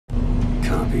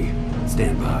Copy.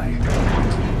 Stand by.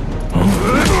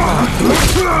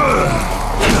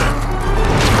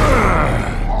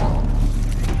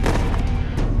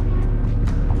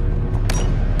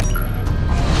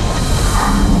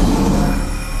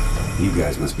 You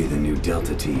guys must be the new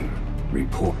Delta team.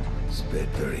 Report.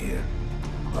 Spectre here.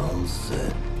 All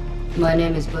set. My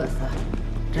name is Bertha.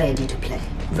 Ready to play.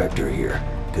 Vector here.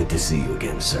 Good to see you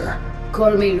again, sir.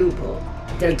 Call me Lupo,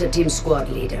 Delta Team Squad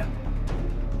Leader.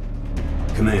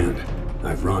 Command,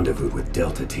 I've rendezvoused with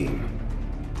Delta Team.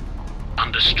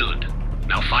 Understood.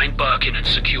 Now find Birkin and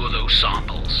secure those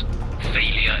samples.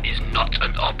 Failure is not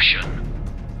an option.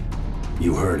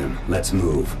 You heard him. Let's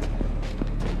move.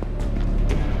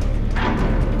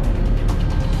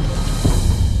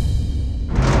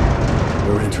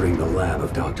 We're entering the lab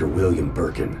of Dr. William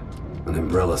Birkin, an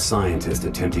Umbrella scientist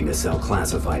attempting to sell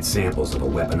classified samples of a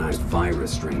weaponized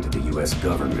virus strain to the US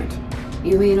government.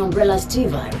 You mean Umbrella's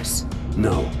T-Virus?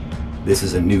 No. This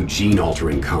is a new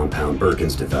gene-altering compound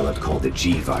Birkin's developed called the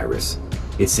G-Virus.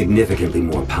 It's significantly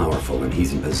more powerful, and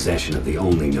he's in possession of the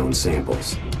only known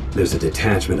samples. There's a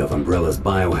detachment of Umbrella's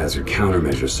Biohazard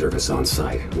Countermeasure Service on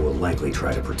site who will likely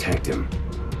try to protect him.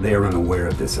 They are unaware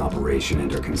of this operation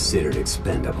and are considered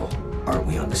expendable. Aren't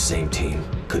we on the same team?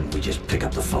 Couldn't we just pick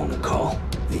up the phone and call?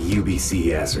 The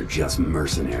UBCS are just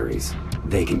mercenaries.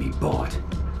 They can be bought.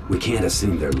 We can't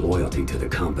assume their loyalty to the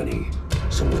company.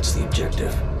 So what's the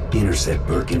objective? Intercept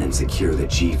Birkin and secure the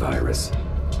G-Virus.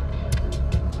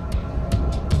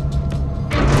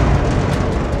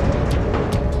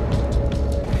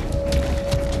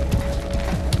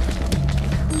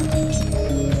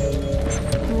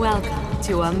 Welcome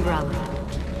to Umbrella.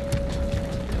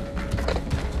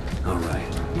 All right,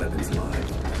 weapons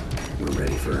live. We're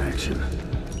ready for action.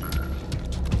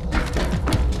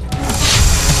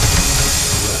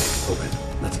 Right, open.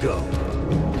 Let's go.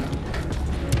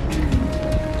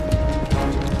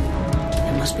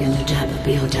 There must be a new type of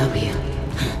BOW.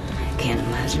 Can't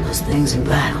imagine those things in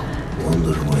battle.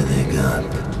 Wonder where they got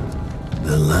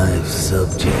the live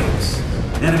subjects.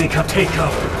 Enemy, take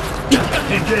cover.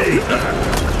 Engage.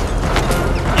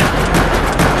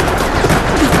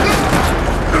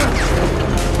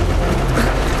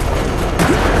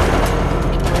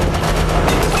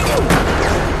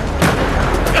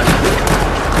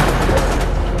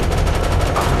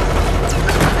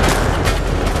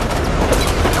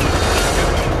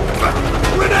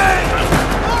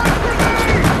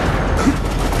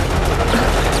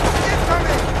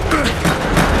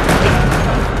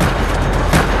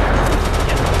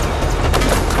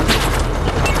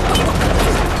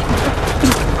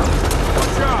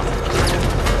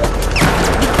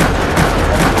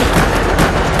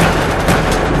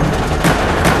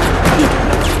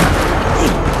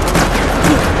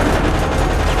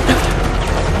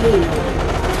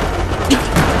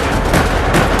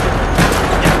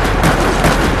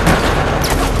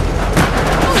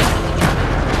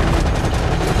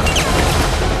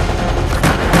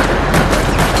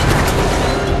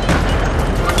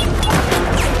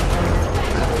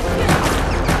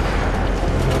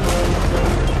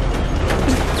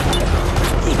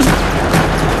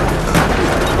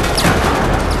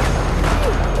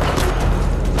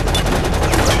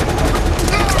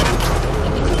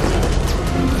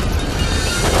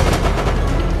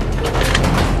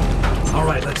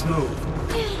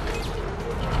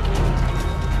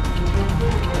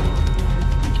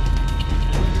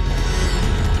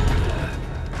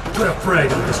 Put a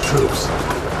frag on his troops.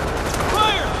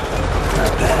 Fire!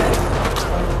 Not bad.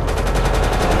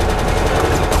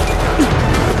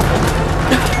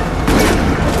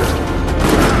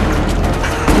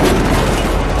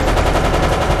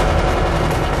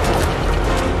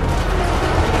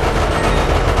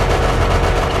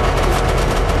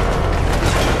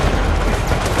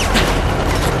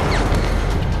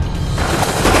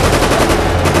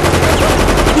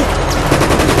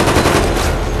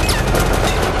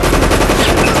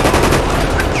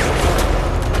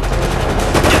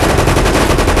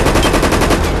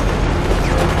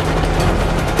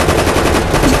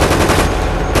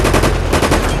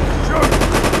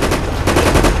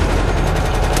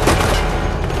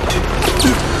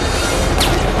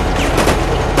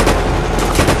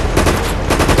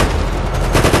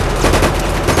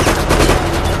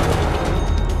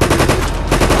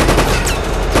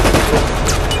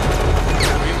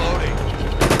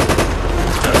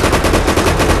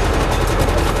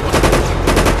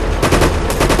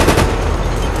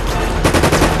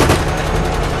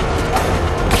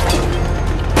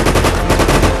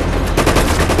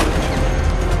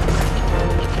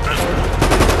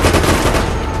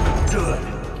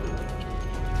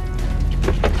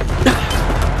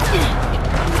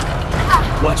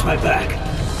 Watch my back.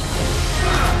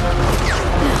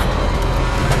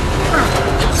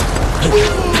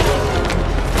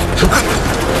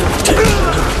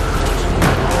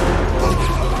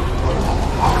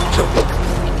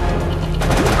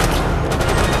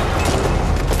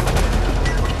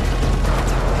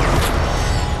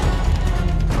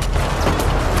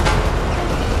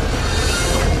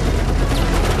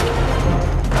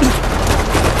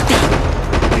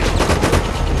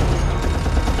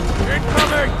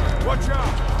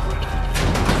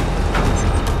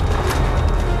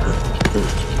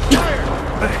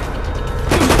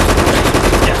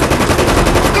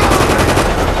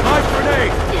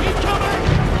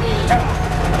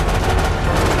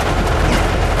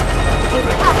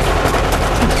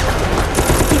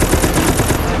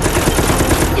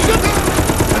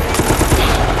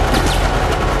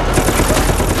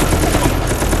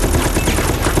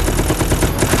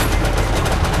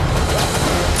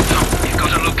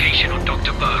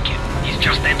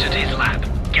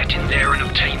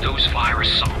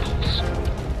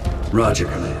 Roger,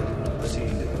 Command.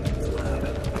 Proceeding to the lab.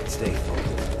 Stay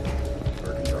focused.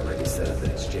 Birkin's already set up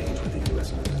an exchange with the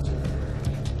U.S. military.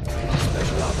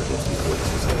 Special operatives before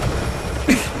this is over.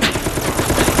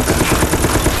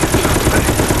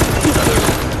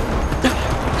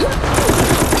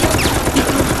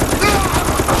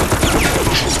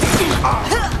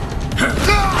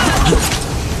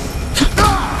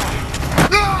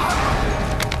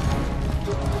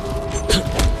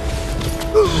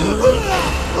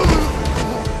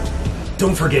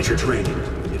 Don't forget your training.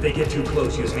 If they get too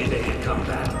close, use hand-to-hand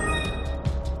combat.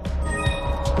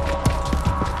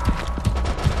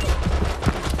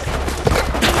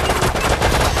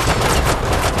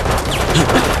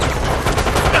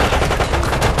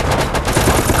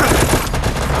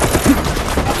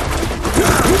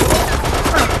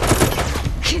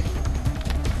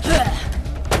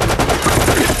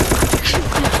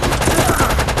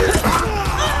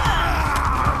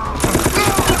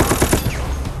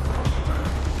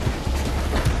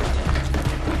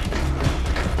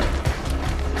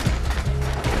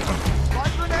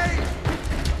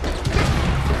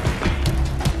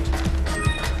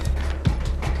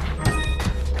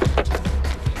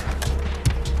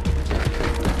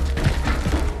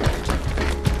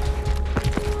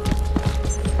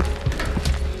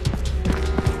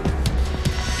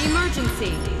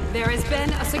 There has been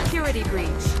a security breach.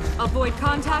 Avoid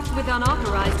contact with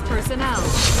unauthorized personnel.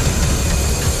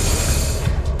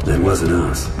 That wasn't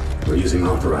us. We're using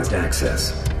authorized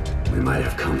access. We might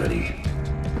have company.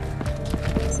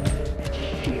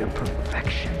 Sheer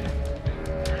perfection.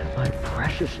 My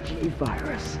precious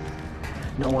G-Virus.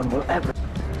 No one will ever...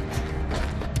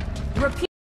 Repeat.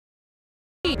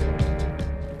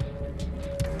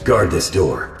 Guard this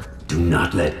door. Do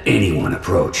not let anyone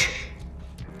approach.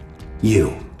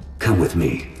 You, come with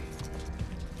me.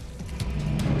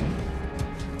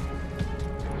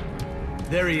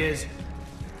 There he is.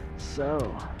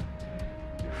 So,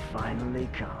 you finally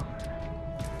come.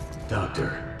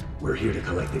 Doctor, we're here to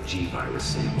collect the G-Virus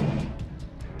sample.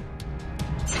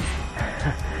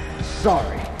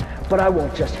 Sorry, but I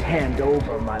won't just hand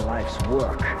over my life's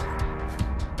work.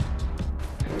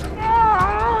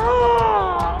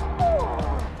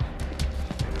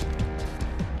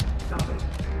 Stop it.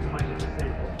 You might get the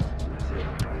sample. That's it.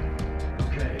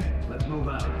 Okay, let's move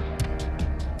out.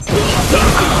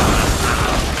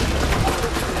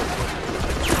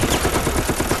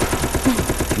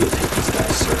 You'll take these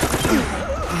guys, sir.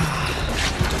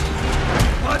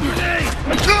 On grenade!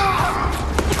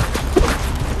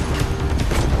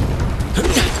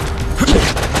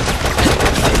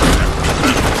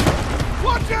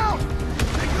 Watch out!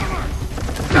 Take cover!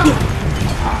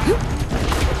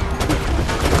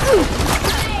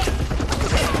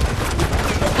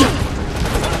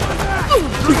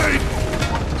 Grenade!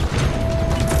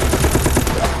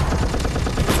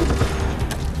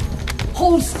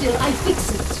 Hold still, I fix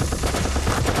it.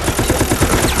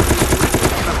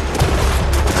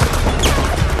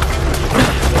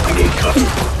 I need cover.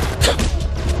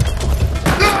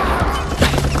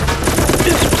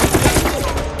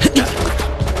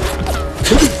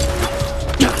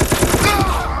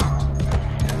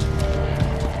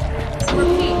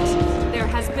 Repeat. There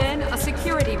has been a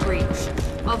security breach.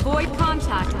 Avoid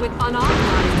contact with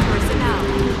unauthorized personnel.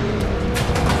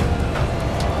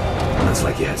 Looks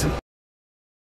like you had some